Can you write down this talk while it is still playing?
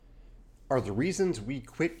Are the reasons we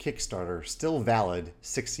quit Kickstarter still valid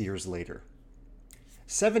 6 years later?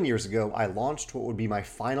 7 years ago, I launched what would be my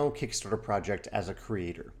final Kickstarter project as a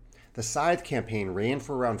creator. The Scythe campaign ran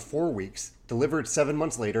for around 4 weeks, delivered 7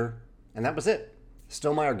 months later, and that was it.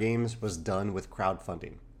 Stonemaier Games was done with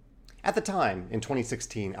crowdfunding. At the time, in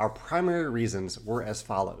 2016, our primary reasons were as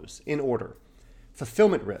follows, in order: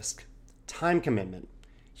 fulfillment risk, time commitment,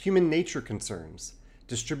 human nature concerns,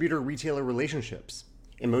 distributor-retailer relationships,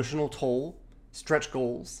 emotional toll, stretch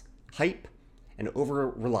goals, hype, and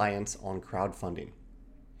over-reliance on crowdfunding.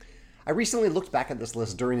 I recently looked back at this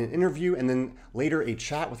list during an interview and then later a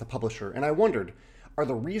chat with a publisher, and I wondered, are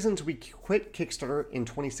the reasons we quit Kickstarter in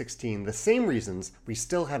 2016 the same reasons we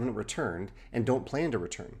still haven't returned and don't plan to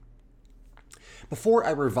return? Before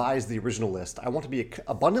I revise the original list, I want to be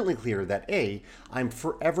abundantly clear that A, I'm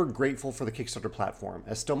forever grateful for the Kickstarter platform,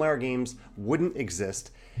 as Stonemaier Games wouldn't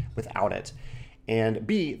exist without it. And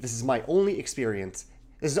B, this is only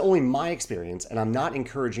my experience, and I'm not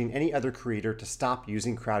encouraging any other creator to stop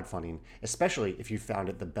using crowdfunding, especially if you found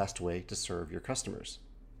it the best way to serve your customers.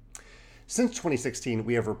 Since 2016,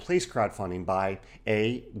 we have replaced crowdfunding by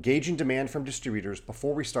A, gauging demand from distributors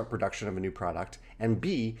before we start production of a new product, and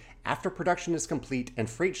B, after production is complete and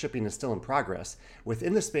freight shipping is still in progress,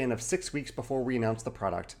 within the span of 6 weeks before we announce the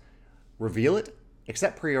product, reveal it,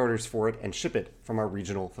 accept pre-orders for it, and ship it from our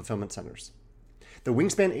regional fulfillment centers. The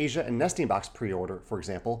Wingspan Asia and Nesting Box pre-order, for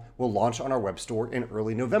example, will launch on our web store in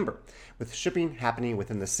early November, with shipping happening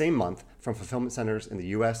within the same month from fulfillment centers in the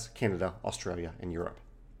US, Canada, Australia, and Europe.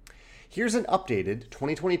 Here's an updated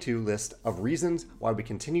 2022 list of reasons why we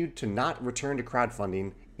continue to not return to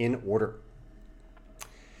crowdfunding in order.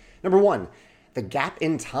 Number 1, the gap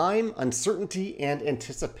in time, uncertainty, and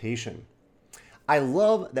anticipation. I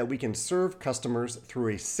love that we can serve customers through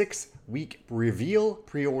a 6-week reveal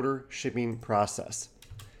pre-order shipping process.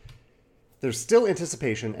 There's still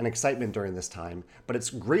anticipation and excitement during this time, but it's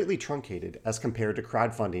greatly truncated as compared to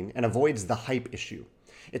crowdfunding and avoids the hype issue.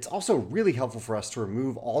 It's also really helpful for us to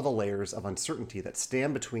remove all the layers of uncertainty that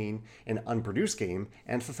stand between an unproduced game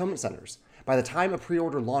and fulfillment centers. By the time a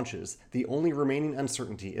pre-order launches, the only remaining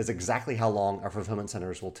uncertainty is exactly how long our fulfillment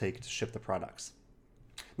centers will take to ship the products.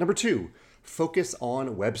 Number 2, focus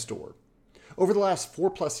on web store. Over the last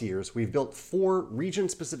 4+ years, we've built 4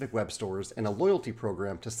 region-specific web stores and a loyalty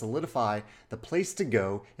program to solidify the place to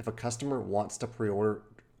go if a customer wants to pre-order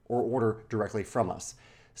or order directly from us.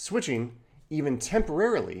 Switching, even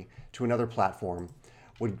temporarily, to another platform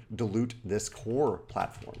would dilute this core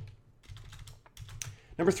platform.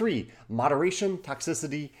 Number 3, moderation,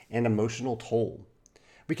 toxicity, and emotional toll.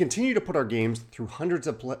 We continue to put our games through hundreds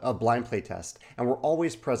of blind playtests, and we're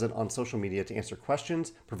always present on social media to answer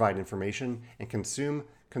questions, provide information, and consume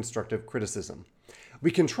constructive criticism. We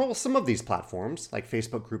control some of these platforms, like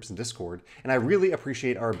Facebook groups and Discord, and I really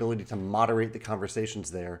appreciate our ability to moderate the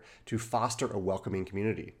conversations there to foster a welcoming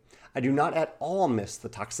community. I do not at all miss the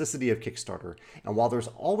toxicity of Kickstarter, and while there's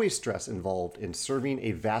always stress involved in serving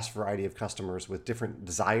a vast variety of customers with different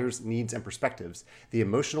desires, needs, and perspectives, the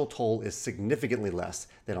emotional toll is significantly less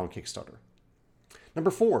than on Kickstarter.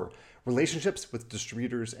 Number 4, relationships with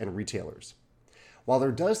distributors and retailers. While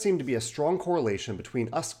there does seem to be a strong correlation between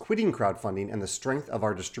us quitting crowdfunding and the strength of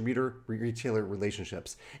our distributor-retailer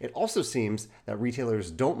relationships, it also seems that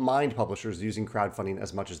retailers don't mind publishers using crowdfunding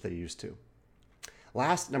as much as they used to.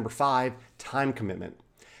 Last, number 5, time commitment.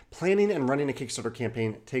 Planning and running a Kickstarter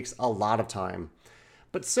campaign takes a lot of time,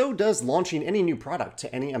 but so does launching any new product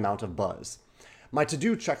to any amount of buzz. My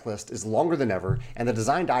to-do checklist is longer than ever, and the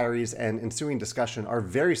design diaries and ensuing discussion are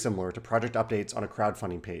very similar to project updates on a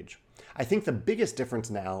crowdfunding page. I think the biggest difference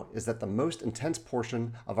now is that the most intense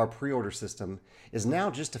portion of our pre-order system is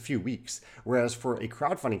now just a few weeks, whereas for a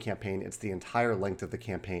crowdfunding campaign, it's the entire length of the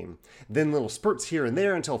campaign. Then little spurts here and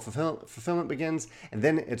there until fulfillment begins, and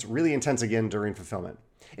then it's really intense again during fulfillment.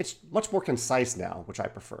 It's much more concise now, which I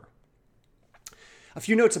prefer. A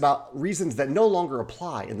few notes about reasons that no longer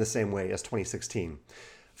apply in the same way as 2016.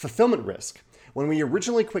 Fulfillment risk. When we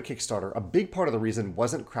originally quit Kickstarter, a big part of the reason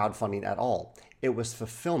wasn't crowdfunding at all. It was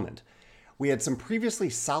fulfillment. We had some previously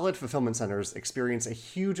solid fulfillment centers experience a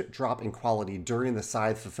huge drop in quality during the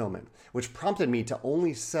Scythe fulfillment, which prompted me to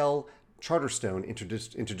only sell Charterstone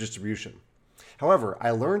into distribution. However, I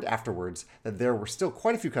learned afterwards that there were still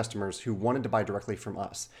quite a few customers who wanted to buy directly from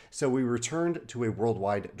us, so we returned to a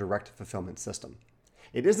worldwide direct fulfillment system.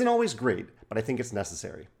 It isn't always great, but I think it's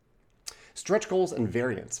necessary. Stretch goals and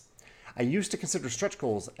variants. I used to consider stretch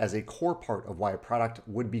goals as a core part of why a product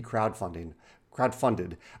would be crowdfunded,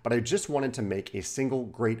 but I just wanted to make a single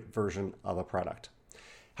great version of a product.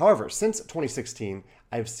 However, since 2016,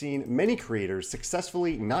 I've seen many creators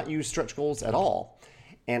successfully not use stretch goals at all.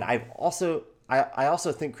 And I also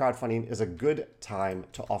think crowdfunding is a good time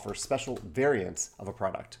to offer special variants of a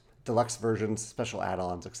product, deluxe versions, special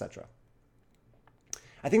add-ons, etc.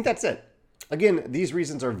 I think that's it. Again, these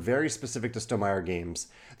reasons are very specific to Stonemaier Games,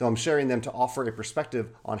 though I'm sharing them to offer a perspective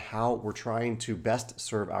on how we're trying to best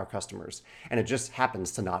serve our customers, and it just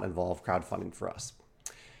happens to not involve crowdfunding for us.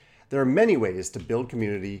 There are many ways to build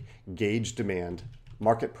community, gauge demand,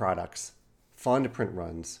 market products, fund print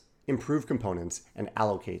runs, improve components, and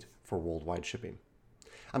allocate for worldwide shipping.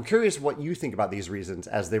 I'm curious what you think about these reasons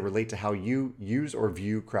as they relate to how you use or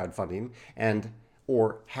view crowdfunding and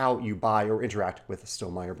or how you buy or interact with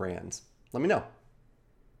Stonemaier brands. Let me know.